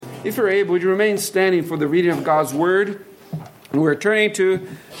If you're able, would you remain standing for the reading of God's Word? And we're turning to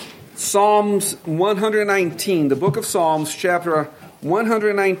Psalms 119, the book of Psalms, chapter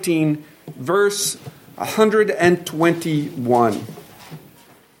 119, verse 121.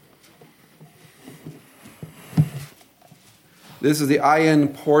 This is the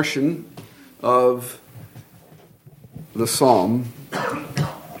ayin portion of the psalm.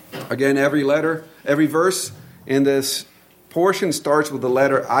 Again, every verse in this portion starts with the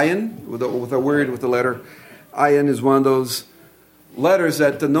letter ayin, with a word with the letter ayin is one of those letters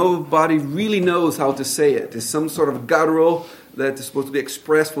that nobody really knows how to say it. It's some sort of guttural that is supposed to be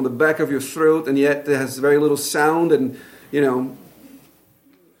expressed from the back of your throat, and yet it has very little sound, and,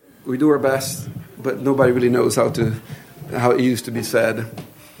 we do our best, but nobody really knows how it used to be said.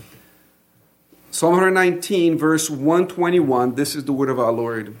 Psalm 119, verse 121, this is the word of our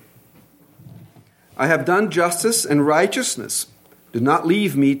Lord. I have done justice and righteousness. Do not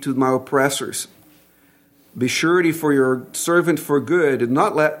leave me to my oppressors. Be surety for your servant for good. Do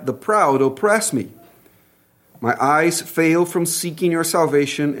not let the proud oppress me. My eyes fail from seeking your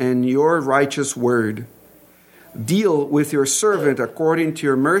salvation and your righteous word. Deal with your servant according to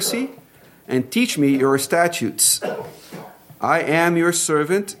your mercy and teach me your statutes. I am your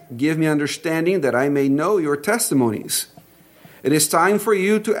servant. Give me understanding that I may know your testimonies. It is time for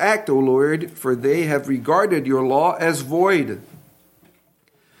you to act, O Lord, for they have regarded your law as void.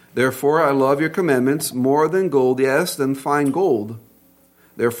 Therefore I love your commandments more than gold, yes, than fine gold.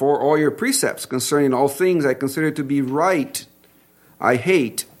 Therefore all your precepts concerning all things I consider to be right. I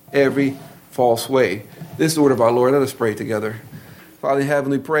hate every false way. This is the word of our Lord. Let us pray together. Father in heaven,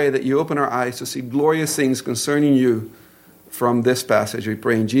 we pray that you open our eyes to see glorious things concerning you from this passage. We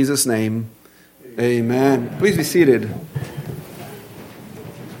pray in Jesus' name. Amen. Please be seated.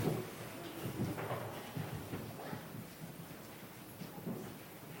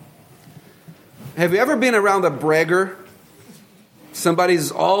 Have you ever been around a bragger? Somebody's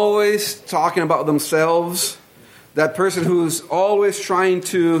always talking about themselves. That person who's always trying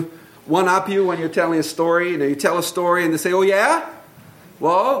to one-up you when you're telling a story. You tell a story and they say, oh yeah?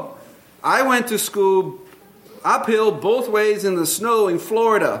 Well, I went to school uphill both ways in the snow in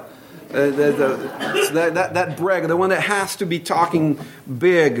Florida. That bragger, the one that has to be talking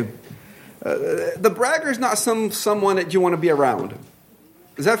big. The bragger is not someone that you want to be around.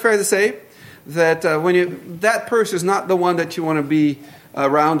 Is that fair to say? That that person is not the one that you want to be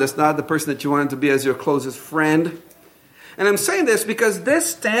around. That's not the person that you want to be as your closest friend. And I'm saying this because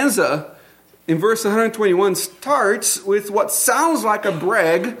this stanza in verse 121 starts with what sounds like a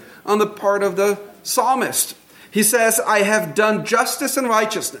brag on the part of the psalmist. He says, I have done justice and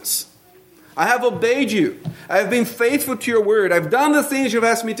righteousness. I have obeyed you. I have been faithful to your word. I've done the things you've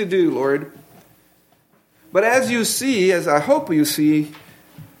asked me to do, Lord. But as you see, as I hope you see,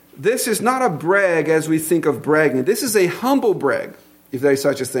 this is not a brag as we think of bragging. This is a humble brag, if there is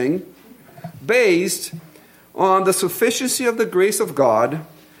such a thing, based on the sufficiency of the grace of God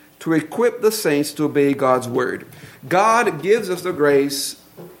to equip the saints to obey God's word. God gives us the grace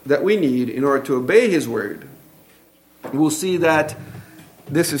that we need in order to obey his word. We'll see that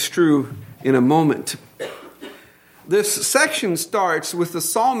this is true in a moment. This section starts with the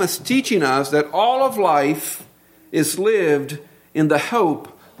psalmist teaching us that all of life is lived in the hope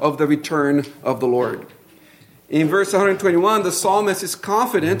of the return of the Lord. In verse 121, the psalmist is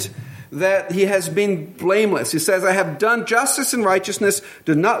confident that he has been blameless. He says, I have done justice and righteousness.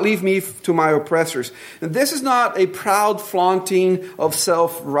 Do not leave me to my oppressors. And this is not a proud flaunting of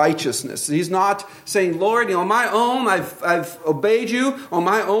self-righteousness. He's not saying, Lord, on my own, I've obeyed you. On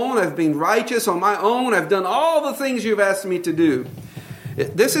my own, I've been righteous. On my own, I've done all the things you've asked me to do.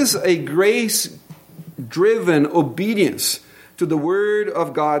 This is a grace-driven obedience to the word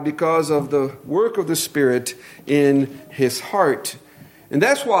of God because of the work of the Spirit in his heart. And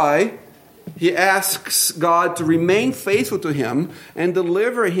that's why he asks God to remain faithful to him and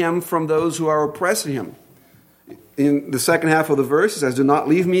deliver him from those who are oppressing him. In the second half of the verse, it says, do not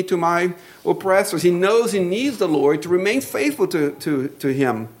leave me to my oppressors. He knows he needs the Lord to remain faithful to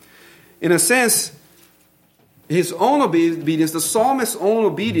him. In a sense, his own obedience, the psalmist's own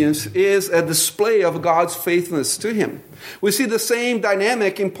obedience, is a display of God's faithfulness to him. We see the same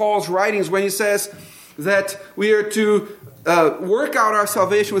dynamic in Paul's writings when he says that we are to work out our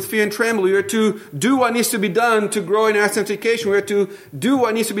salvation with fear and trembling. We are to do what needs to be done to grow in our sanctification. We are to do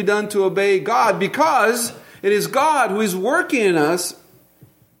what needs to be done to obey God, because it is God who is working in us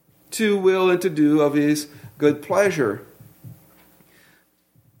to will and to do of his good pleasure.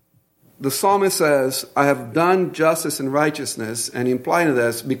 The psalmist says, I have done justice and righteousness, and implying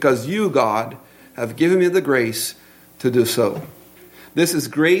this, because you, God, have given me the grace to do so. This is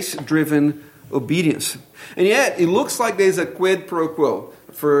grace-driven obedience. And yet, it looks like there's a quid pro quo.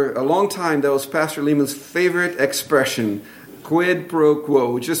 For a long time, that was Pastor Lehman's favorite expression, quid pro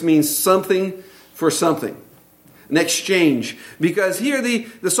quo, which just means something for something. An exchange. Because here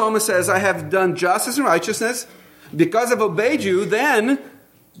the psalmist says, I have done justice and righteousness. Because I've obeyed you, then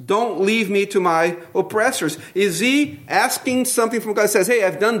don't leave me to my oppressors. Is he asking something from God? He says, hey,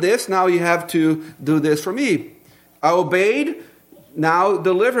 I've done this, now you have to do this for me. I obeyed, now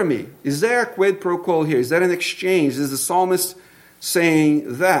deliver me. Is there a quid pro quo here? Is that an exchange? Is the psalmist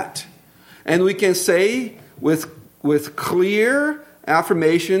saying that? And we can say with clear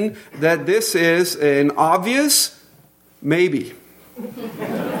affirmation that this is an obvious maybe.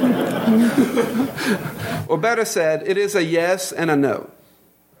 Or better said, it is a yes and a no.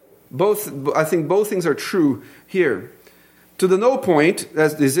 I think both things are true here. To the no point,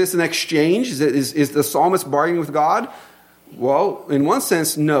 is this an exchange? Is the psalmist bargaining with God? Well, in one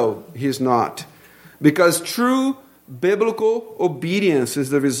sense, no, he's not. Because true biblical obedience is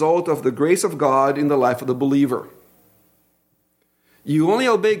the result of the grace of God in the life of the believer. You only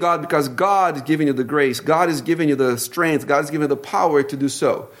obey God because God is giving you the grace. God is giving you the strength. God is giving you the power to do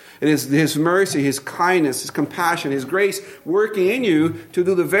so. It is His mercy, His kindness, His compassion, His grace working in you to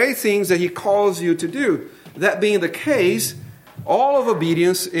do the very things that He calls you to do. That being the case, all of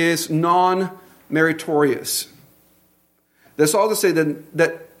obedience is non-meritorious. That's all to say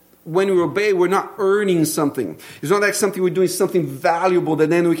that when we obey, we're not earning something. It's not like something we're doing something valuable that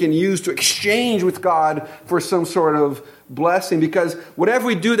then we can use to exchange with God for some sort of blessing. Because whatever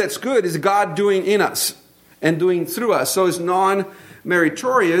we do that's good is God doing in us and doing through us. So it's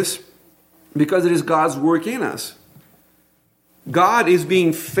non-meritorious because it is God's work in us. God is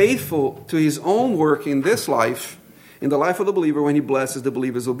being faithful to His own work in this life, in the life of the believer, when He blesses the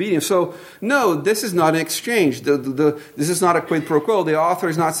believer's obedience. So, no, this is not an exchange. This is not a quid pro quo. The author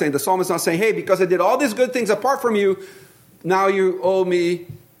is not saying, the psalmist is not saying, hey, because I did all these good things apart from you, now you owe me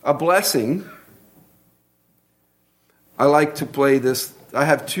a blessing. I like to play this. I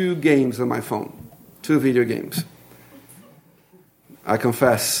have 2 games on my phone, 2 video games. I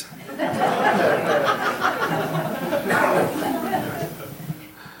confess.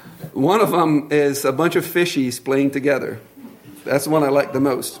 One of them is a bunch of fishies playing together. That's the one I like the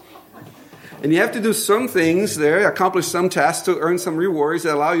most. And you have to do some things there, accomplish some tasks to earn some rewards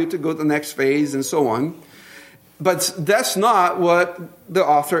that allow you to go to the next phase and so on. But that's not what the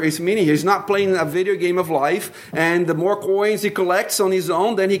author is meaning here. He's not playing a video game of life, and the more coins he collects on his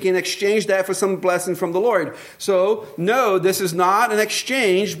own, then he can exchange that for some blessing from the Lord. So, no, this is not an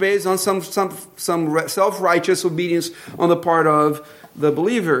exchange based on some self-righteous obedience on the part of the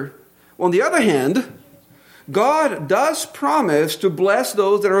believer. On the other hand, God does promise to bless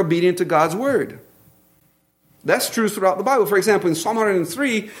those that are obedient to God's word. That's true throughout the Bible. For example, in Psalm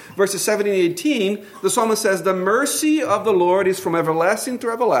 103, verses 17 and 18, the psalmist says, the mercy of the Lord is from everlasting to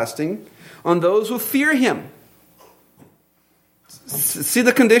everlasting on those who fear Him. See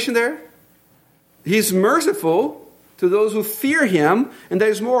the condition there? He's merciful to those who fear Him, and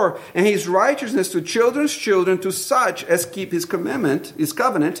there's more. And His righteousness to children's children, to such as keep His commandment, His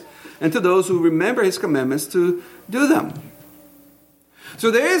covenant, and to those who remember His commandments to do them. So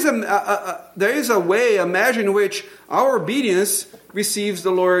there is a way, a measure in which our obedience receives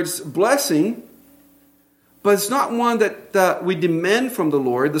the Lord's blessing, but it's not one that we demand from the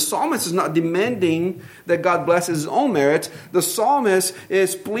Lord. The psalmist is not demanding that God blesses His own merit. The psalmist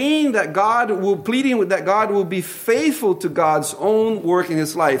is pleading that God will be faithful to God's own work in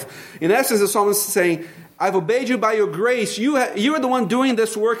his life. In essence, the psalmist is saying, I've obeyed you by your grace. You are the one doing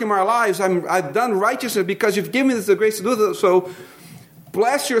this work in our lives. I've done righteousness because you've given me the grace to do so.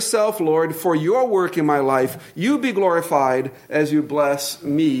 Bless yourself, Lord, for your work in my life. You be glorified as you bless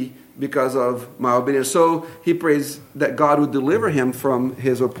me because of my obedience. So he prays that God would deliver him from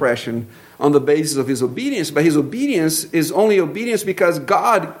his oppression on the basis of his obedience. But his obedience is only obedience because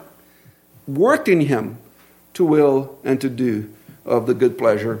God worked in him to will and to do of the good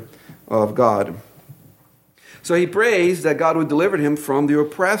pleasure of God. So he prays that God would deliver him from the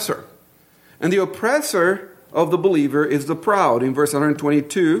oppressor. And the oppressor of the believer is the proud. In verse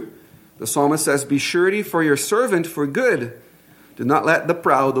 122, the psalmist says, be surety for your servant for good. Do not let the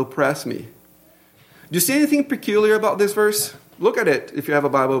proud oppress me. Do you see anything peculiar about this verse? Look at it if you have a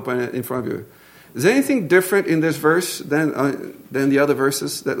Bible open in front of you. Is there anything different in this verse than the other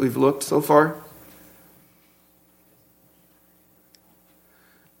verses that we've looked so far?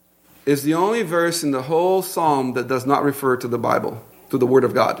 It's the only verse in the whole psalm that does not refer to the Bible, to the Word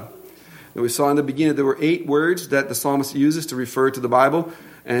of God. And we saw in the beginning there were 8 words that the psalmist uses to refer to the Bible,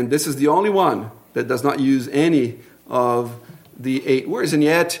 and this is the only one that does not use any of the 8 words. And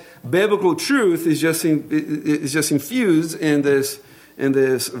yet, biblical truth is just infused in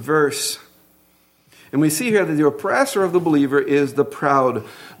this verse. And we see here that the oppressor of the believer is the proud.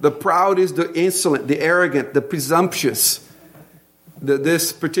 The proud is the insolent, the arrogant, the presumptuous.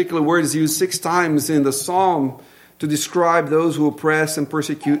 This particular word is used 6 times in the psalm to describe those who oppress and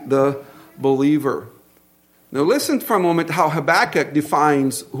persecute the believer. Now listen for a moment how Habakkuk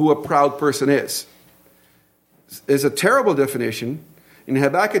defines who a proud person is. It's a terrible definition. In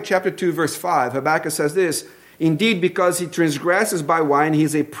Habakkuk chapter 2, verse 5, Habakkuk says this, "Indeed, because he transgresses by wine, he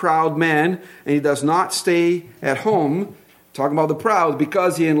is a proud man, and he does not stay at home." Talking about the proud,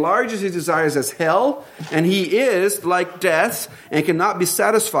 because he enlarges his desires as hell, and he is like death, and cannot be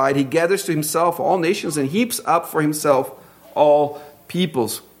satisfied. He gathers to himself all nations, and heaps up for himself all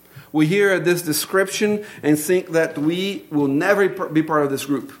peoples. We hear this description and think that we will never be part of this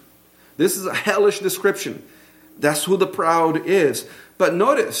group. This is a hellish description. That's who the proud is. But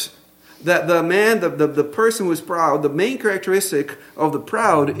notice that the man, the person who is proud, the main characteristic of the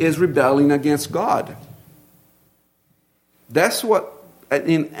proud is rebelling against God. That's what,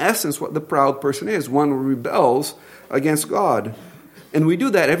 in essence, what the proud person is. One who rebels against God. And we do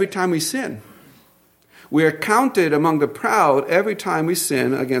that every time we sin. We are counted among the proud every time we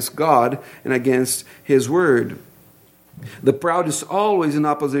sin against God and against His Word. The proud is always in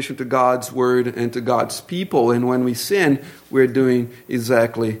opposition to God's Word and to God's people. And when we sin, we're doing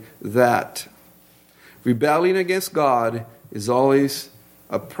exactly that. Rebelling against God is always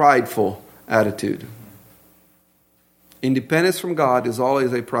a prideful attitude. Independence from God is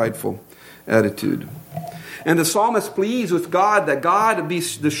always a prideful attitude. And the psalmist pleads with God that God be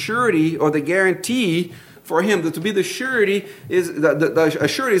the surety or the guarantee for him. That to be the surety is a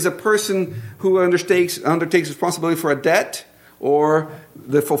surety is a person who undertakes responsibility for a debt or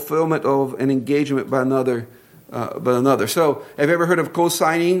the fulfillment of an engagement by another. So, have you ever heard of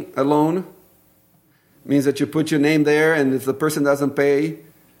co-signing a loan? It means that you put your name there, and if the person doesn't pay,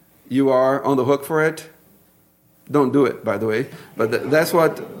 you are on the hook for it. Don't do it, by the way. But that's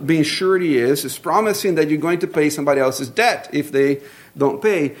what being surety is. It's promising that you're going to pay somebody else's debt if they don't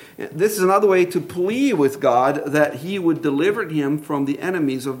pay. This is another way to plead with God that He would deliver him from the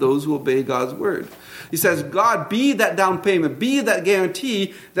enemies of those who obey God's word. He says, God, be that down payment. Be that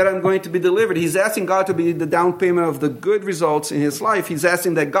guarantee that I'm going to be delivered. He's asking God to be the down payment of the good results in his life. He's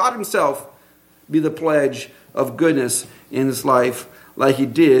asking that God himself be the pledge of goodness in his life like He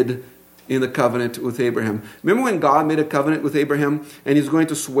did in the covenant with Abraham. Remember when God made a covenant with Abraham and He's going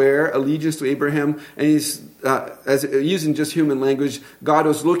to swear allegiance to Abraham, and He's using just human language, God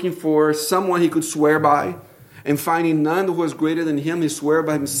was looking for someone He could swear by, and finding none who was greater than Him, He swore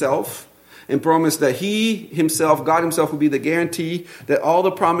by Himself and promised that He Himself, God Himself, would be the guarantee that all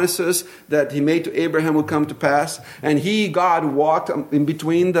the promises that He made to Abraham would come to pass. And He, God, walked in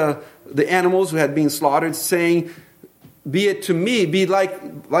between the animals who had been slaughtered, saying, be it to me, be like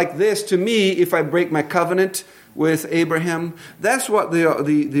this to me if I break my covenant with Abraham. That's what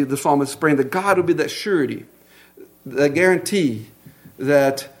the psalmist is praying, that God will be that surety, the guarantee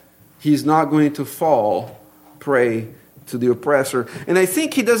that he's not going to fall prey to the oppressor. And I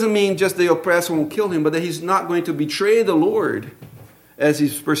think he doesn't mean just the oppressor won't kill him, but that he's not going to betray the Lord as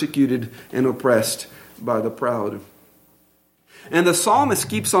he's persecuted and oppressed by the proud. And the psalmist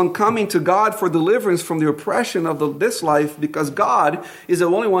keeps on coming to God for deliverance from the oppression of this life, because God is the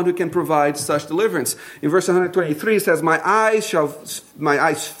only one who can provide such deliverance. In verse 123 it says, My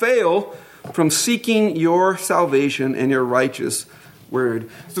eyes fail from seeking your salvation and your righteous word.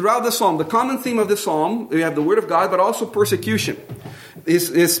 Throughout the psalm, the common theme of the psalm, we have the word of God, but also persecution.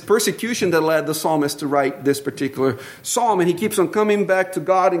 It's persecution that led the psalmist to write this particular psalm. And he keeps on coming back to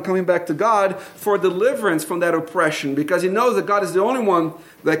God and coming back to God for deliverance from that oppression, because he knows that God is the only one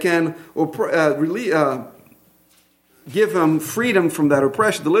that can give him freedom from that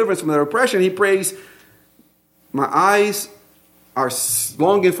oppression, deliverance from that oppression. He prays, my eyes are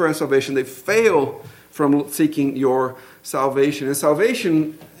longing for your salvation. They fail from seeking your salvation. And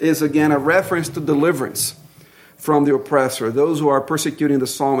salvation is, again, a reference to deliverance from the oppressor, those who are persecuting the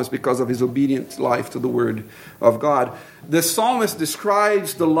psalmist because of his obedient life to the word of God. The psalmist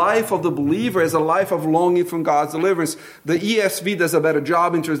describes the life of the believer as a life of longing from God's deliverance. The ESV does a better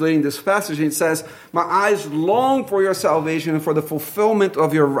job in translating this passage. It says, my eyes long for your salvation and for the fulfillment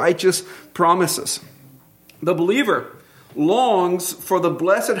of your righteous promises. The believer longs for the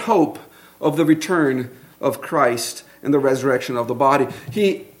blessed hope of the return of Christ and the resurrection of the body.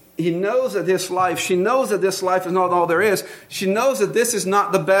 He knows that this life, she knows that this life is not all there is. She knows that this is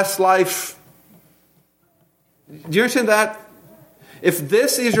not the best life. Do you understand that? If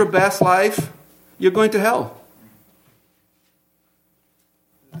this is your best life, you're going to hell.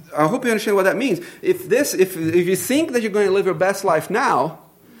 I hope you understand what that means. If you think that you're going to live your best life now,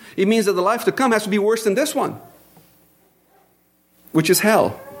 it means that the life to come has to be worse than this one, which is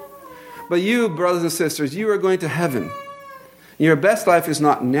hell. But you, brothers and sisters, you are going to heaven. Your best life is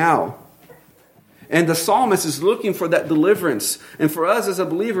not now. And the psalmist is looking for that deliverance. And for us as a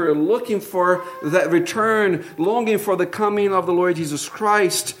believer, looking for that return, longing for the coming of the Lord Jesus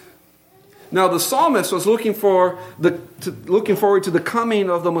Christ. Now the psalmist was looking forward to the coming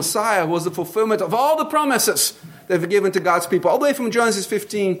of the Messiah, who was the fulfillment of all the promises that were given to God's people, all the way from Genesis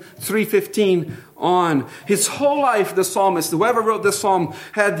 3:15 on. His whole life, the psalmist, whoever wrote this psalm,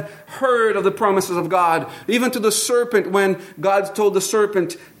 had heard of the promises of God. Even to the serpent, when God told the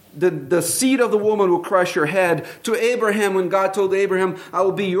serpent, the seed of the woman will crush your head. To Abraham, when God told Abraham, I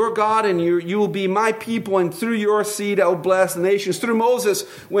will be your God and you will be my people, and through your seed I will bless the nations. Through Moses,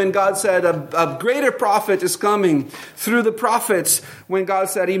 when God said a greater prophet is coming. Through the prophets, when God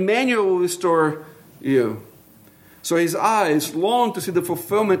said Emmanuel will restore you. So his eyes long to see the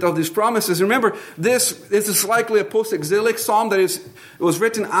fulfillment of these promises. Remember, this is likely a post-exilic psalm that it was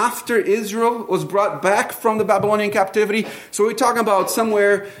written after Israel was brought back from the Babylonian captivity. So we're talking about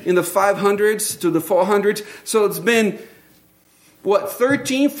somewhere in the 500s to the 400s. So it's been,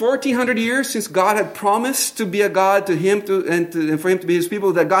 1,400 years since God had promised to be a God to him and for him to be his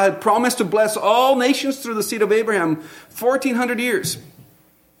people, that God had promised to bless all nations through the seed of Abraham. 1,400 years.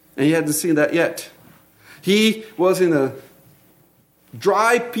 And he hadn't seen that yet. He was in a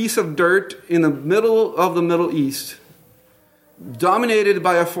dry piece of dirt in the middle of the Middle East, dominated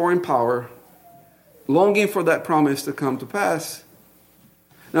by a foreign power, longing for that promise to come to pass.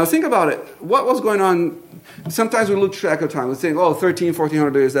 Now think about it. What was going on? Sometimes we lose track of time. We think,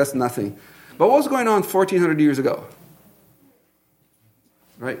 1,400 years, that's nothing. But what was going on 1,400 years ago?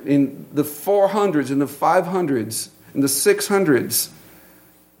 Right? In the 400s, in the 500s, in the 600s,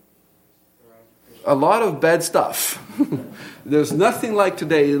 a lot of bad stuff. There's nothing like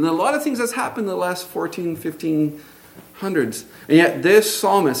today. And a lot of things that's happened in the last 1500s. And yet this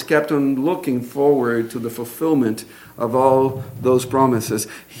psalmist kept on looking forward to the fulfillment of all those promises.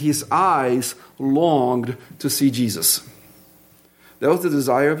 His eyes longed to see Jesus. That was the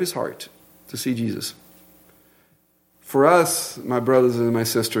desire of his heart, to see Jesus. For us, my brothers and my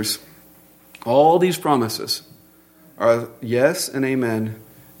sisters, all these promises are yes and amen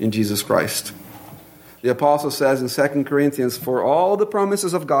in Jesus Christ. The apostle says in 2 Corinthians, for all the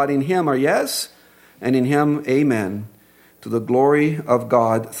promises of God in him are yes, and in him amen, to the glory of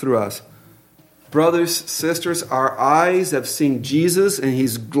God through us. Brothers, sisters, our eyes have seen Jesus, and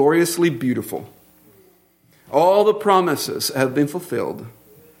he's gloriously beautiful. All the promises have been fulfilled.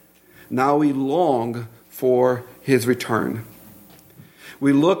 Now we long for his return.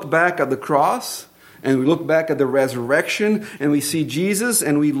 We look back at the cross, and we look back at the resurrection, and we see Jesus,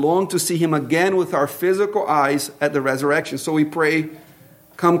 and we long to see him again with our physical eyes at the resurrection. So we pray,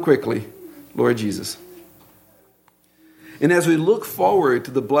 come quickly, Lord Jesus. And as we look forward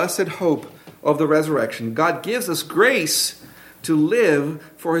to the blessed hope of the resurrection, God gives us grace to live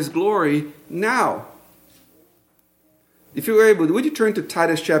for his glory now. If you were able, would you turn to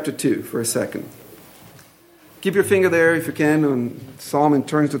Titus chapter 2 for a second? Keep your finger there, if you can, on Psalm, and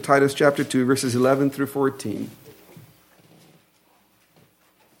turn to Titus chapter 2, verses 11 through 14.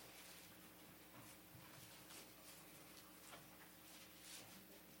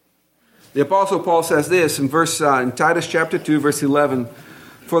 The Apostle Paul says this in Titus chapter 2, verse 11.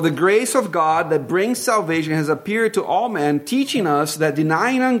 For the grace of God that brings salvation has appeared to all men, teaching us that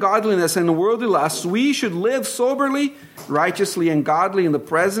denying ungodliness and worldly lusts, we should live soberly, righteously, and godly in the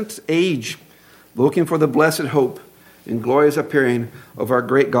present age, looking for the blessed hope and glorious appearing of our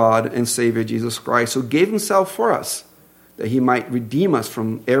great God and Savior Jesus Christ, who gave himself for us, that he might redeem us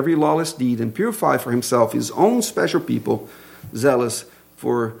from every lawless deed and purify for himself his own special people, zealous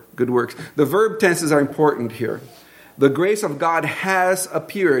for good works. The verb tenses are important here. The grace of God has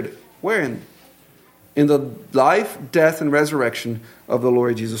appeared. Wherein? In the life, death, and resurrection of the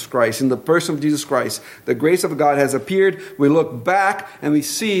Lord Jesus Christ. In the person of Jesus Christ, the grace of God has appeared. We look back and we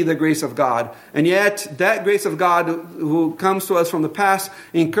see the grace of God. And yet, that grace of God who comes to us from the past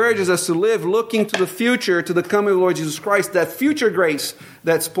encourages us to live looking to the future, to the coming of the Lord Jesus Christ, that future grace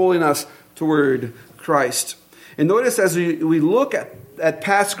that's pulling us toward Christ. And notice as we look at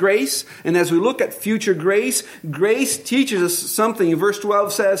past grace and as we look at future grace, grace teaches us something. In verse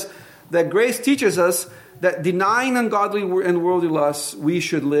 12 says, that grace teaches us that denying ungodly and worldly lusts, we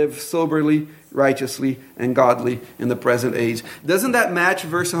should live soberly, righteously, and godly in the present age. Doesn't that match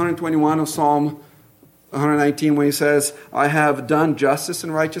verse 121 of Psalm 119 when he says, I have done justice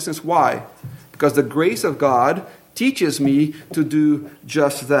and righteousness? Why? Because the grace of God teaches me to do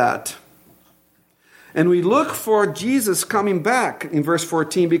just that. And we look for Jesus coming back in verse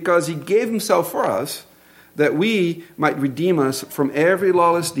 14 because he gave himself for us that we might redeem us from every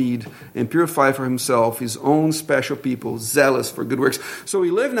lawless deed and purify for himself his own special people, zealous for good works. So we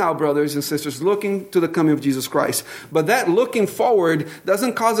live now, brothers and sisters, looking to the coming of Jesus Christ. But that looking forward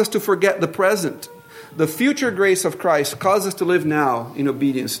doesn't cause us to forget the present. The future grace of Christ causes us to live now in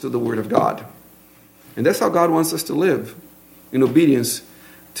obedience to the Word of God. And that's how God wants us to live, in obedience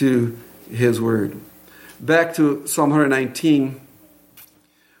to his Word. Back to Psalm 119.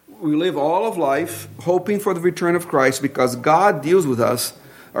 We live all of life hoping for the return of Christ because God deals with us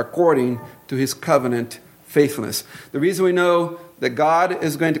according to his covenant faithfulness. The reason we know that God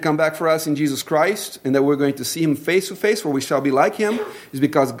is going to come back for us in Jesus Christ and that we're going to see him face to face, for we shall be like him, is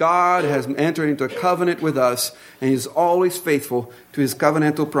because God has entered into a covenant with us and is always faithful to his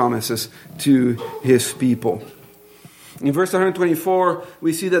covenantal promises to his people. In verse 124,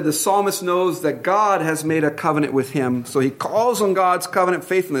 we see that the psalmist knows that God has made a covenant with him. So he calls on God's covenant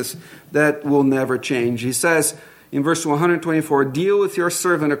faithfulness that will never change. He says in verse 124, deal with your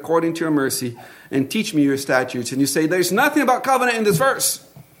servant according to your mercy and teach me your statutes. And you say, there's nothing about covenant in this verse.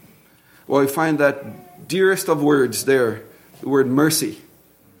 Well, we find that dearest of words there, the word mercy,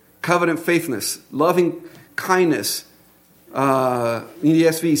 covenant faithfulness, loving kindness, in the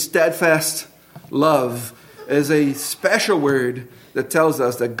ESV, steadfast love, is a special word that tells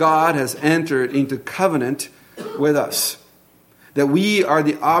us that God has entered into covenant with us, that we are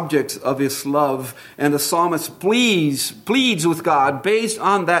the objects of his love, and the psalmist pleads with God based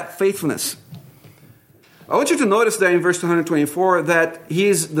on that faithfulness. I want you to notice there in verse 124 that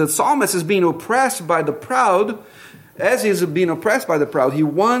the psalmist is being oppressed by the proud. As he's being oppressed by the proud, he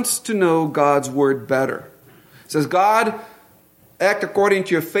wants to know God's word better. He says, God, act according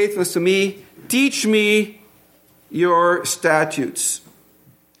to your faithfulness to me. Teach me your statutes.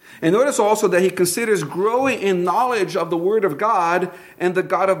 And notice also that he considers growing in knowledge of the Word of God and the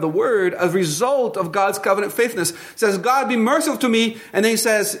God of the Word as a result of God's covenant faithfulness. He says, God, be merciful to me. And then he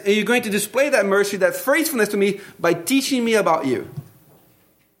says, are you going to display that mercy, that faithfulness to me by teaching me about you?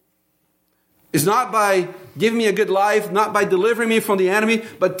 It's not by giving me a good life, not by delivering me from the enemy,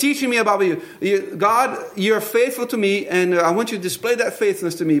 but teaching me about you. God, you're faithful to me, and I want you to display that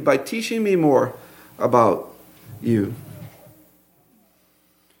faithfulness to me by teaching me more about you.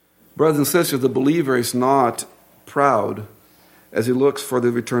 Brothers and sisters, the believer is not proud as he looks for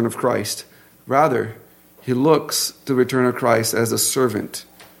the return of Christ. Rather, he looks to the return of Christ as a servant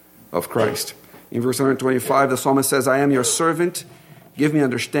of Christ. In verse 125, the psalmist says, I am your servant. Give me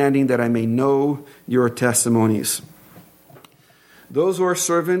understanding that I may know your testimonies. Those who are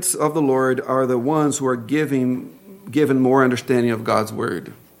servants of the Lord are the ones who are given more understanding of God's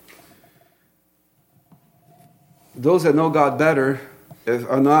word. Those that know God better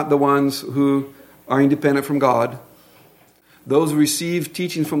are not the ones who are independent from God. Those who receive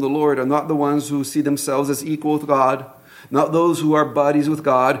teaching from the Lord are not the ones who see themselves as equal with God, not those who are buddies with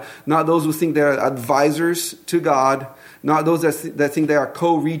God, not those who think they're advisors to God, not those that think they are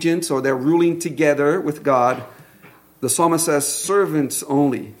co-regents or they're ruling together with God. The psalmist says servants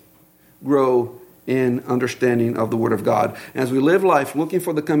only grow in understanding of the Word of God. As we live life looking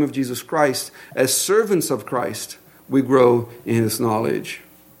for the coming of Jesus Christ, as servants of Christ, we grow in his knowledge.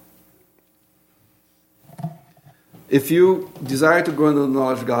 If you desire to grow in the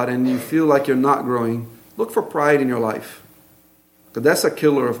knowledge of God and you feel like you're not growing, look for pride in your life. Because that's a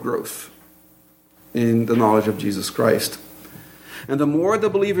killer of growth in the knowledge of Jesus Christ. And the more the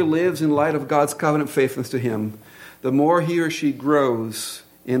believer lives in light of God's covenant faithfulness to him, the more he or she grows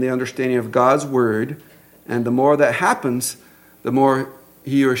in the understanding of God's word. And the more that happens, the more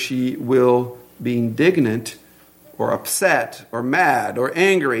he or she will be indignant or upset or mad or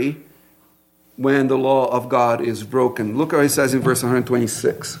angry when the law of God is broken. Look what he says in verse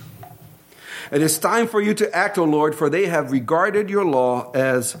 126. It is time for you to act, O Lord, for they have regarded your law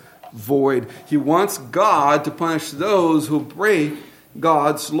as void. He wants God to punish those who break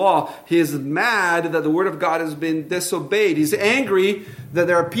God's law. He is mad that the word of God has been disobeyed. He's angry that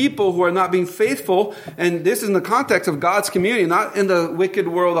there are people who are not being faithful, and this is in the context of God's community, not in the wicked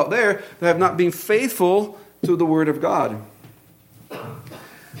world out there, that have not been faithful to the word of God.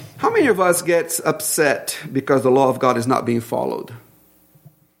 How many of us gets upset because the law of God is not being followed?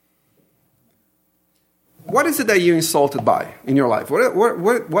 What is it that you're insulted by in your life?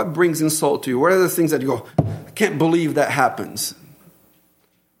 What brings insult to you? What are the things that you go, I can't believe that happens?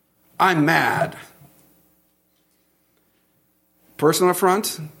 I'm mad. Personal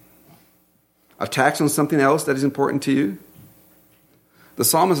affront? Attacks on something else that is important to you? The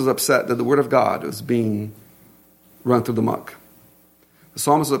psalmist was upset that the word of God was being run through the muck. The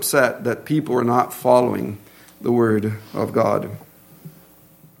psalmist is upset that people are not following the word of God.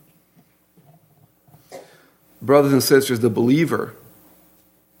 Brothers and sisters, the believer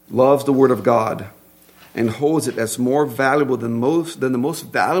loves the word of God and holds it as more valuable than the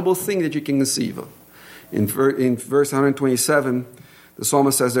most valuable thing that you can conceive of. In verse 127, the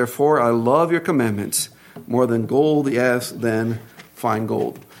psalmist says, "Therefore I love your commandments more than gold, yes, than fine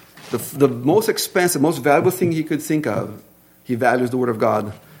gold." The most expensive, most valuable thing he could think of, he values the word of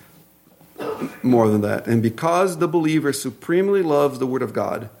God more than that. And because the believer supremely loves the word of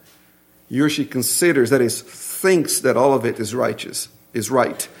God, he or she considers, that is, thinks that all of it is righteous, is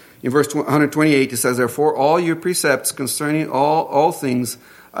right. In verse 128, it says, "Therefore all your precepts concerning all things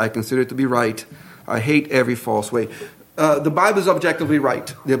I consider to be right. I hate every false way." The Bible is objectively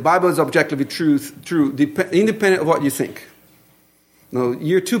right. The Bible is objectively true, independent of what you think. No,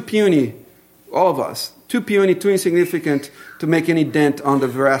 you're too puny, all of us, too puny, too insignificant to make any dent on the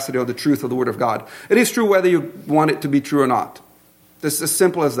veracity or the truth of the Word of God. It is true whether you want it to be true or not. It's as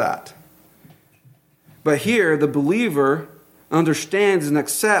simple as that. But here, the believer understands and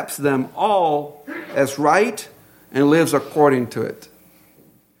accepts them all as right and lives according to it.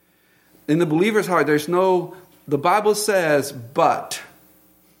 In the believer's heart, the Bible says, but.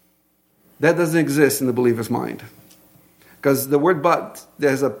 That doesn't exist in the believer's mind. Because the word but,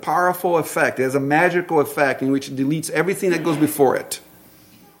 there's a powerful effect, there's a magical effect in which it deletes everything that goes before it.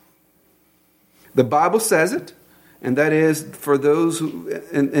 The Bible says it, and that is for those who,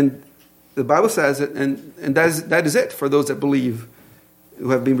 and the Bible says it, and that is it for those that believe,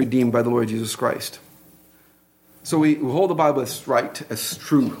 who have been redeemed by the Lord Jesus Christ. So we hold the Bible as right, as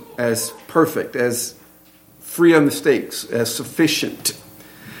true, as perfect, as free of mistakes, as sufficient.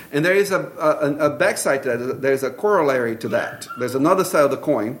 And there is a backside to that. There's a corollary to that. There's another side of the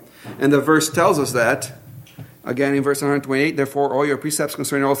coin. And the verse tells us that, again in verse 128, "Therefore all your precepts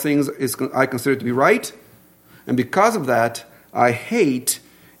concerning all things I consider to be right. And because of that, I hate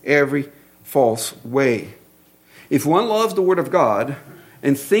every false way." If one loves the word of God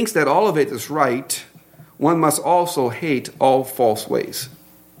and thinks that all of it is right, one must also hate all false ways.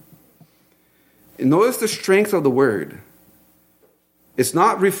 And notice the strength of the word. It's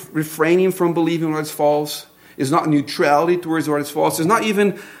not refraining from believing what is false. It's not neutrality towards what is false. It's not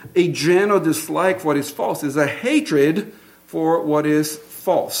even a general dislike for what is false. It's a hatred for what is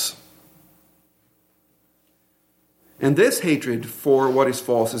false. And this hatred for what is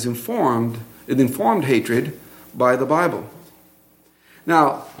false is informed hatred by the Bible.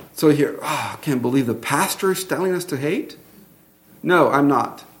 Now, so here, I can't believe the pastor is telling us to hate? No, I'm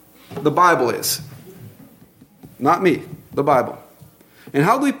not. The Bible is. Not me, the Bible. And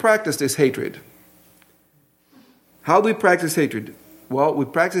how do we practice this hatred? How do we practice hatred? Well, we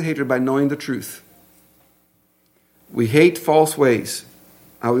practice hatred by knowing the truth. We hate false ways.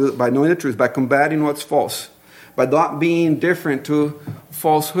 By knowing the truth, by combating what's false, by not being indifferent to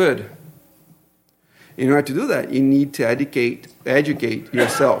falsehood. In order to do that, you need to educate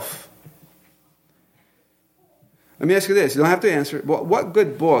yourself. Let me ask you this. You don't have to answer. What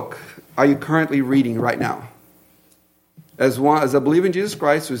good book are you currently reading right now? As a believer in Jesus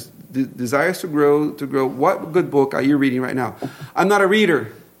Christ who desires to grow, what good book are you reading right now? I'm not a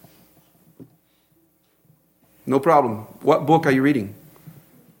reader. No problem. What book are you reading?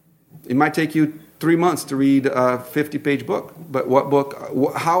 It might take you 3 months to read a 50-page book. But what book?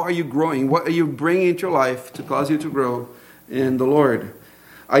 How are you growing? What are you bringing into your life to cause you to grow in the Lord?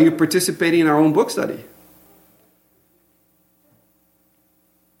 Are you participating in our own book study?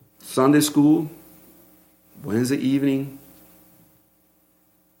 Sunday school, Wednesday evening.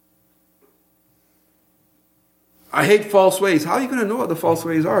 I hate false ways. How are you going to know what the false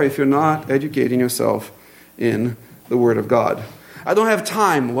ways are if you're not educating yourself in the Word of God? I don't have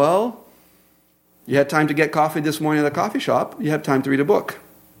time. Well, you had time to get coffee this morning at the coffee shop. You have time to read a book.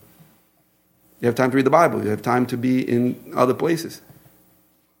 You have time to read the Bible. You have time to be in other places.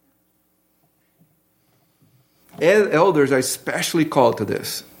 Elders are especially called to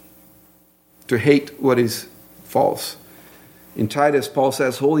this, to hate what is false. In Titus, Paul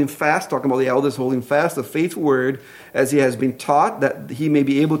says, holding fast, talking about the elders, holding fast the faithful word as he has been taught, that he may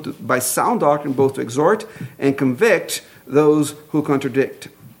be able to, by sound doctrine, both to exhort and convict those who contradict.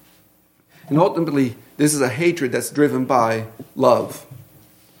 And ultimately, this is a hatred that's driven by love.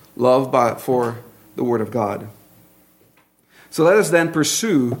 For the word of God. So let us then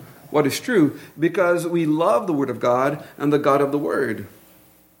pursue what is true, because we love the word of God and the God of the word.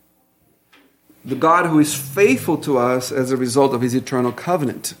 The God who is faithful to us as a result of his eternal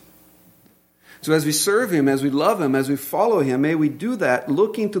covenant. So as we serve him, as we love him, as we follow him, may we do that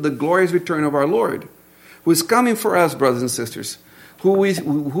looking to the glorious return of our Lord. who is coming for us, brothers and sisters,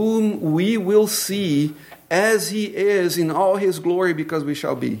 whom we will see as he is in all his glory, because we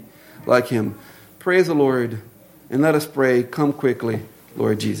shall be like him. Praise the Lord, and let us pray. Come quickly,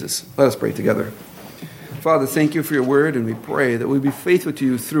 Lord Jesus. Let us pray together. Father, thank you for your word, and we pray that we be faithful to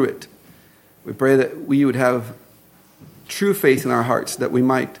you through it. We pray that we would have true faith in our hearts, that we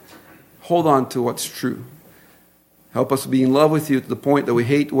might hold on to what's true. Help us to be in love with you to the point that we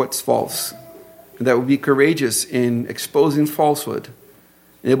hate what's false, and that we be courageous in exposing falsehood.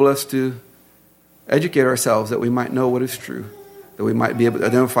 Enable us to educate ourselves that we might know what is true, that we might be able to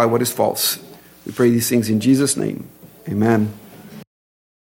identify what is false. We pray these things in Jesus' name. Amen.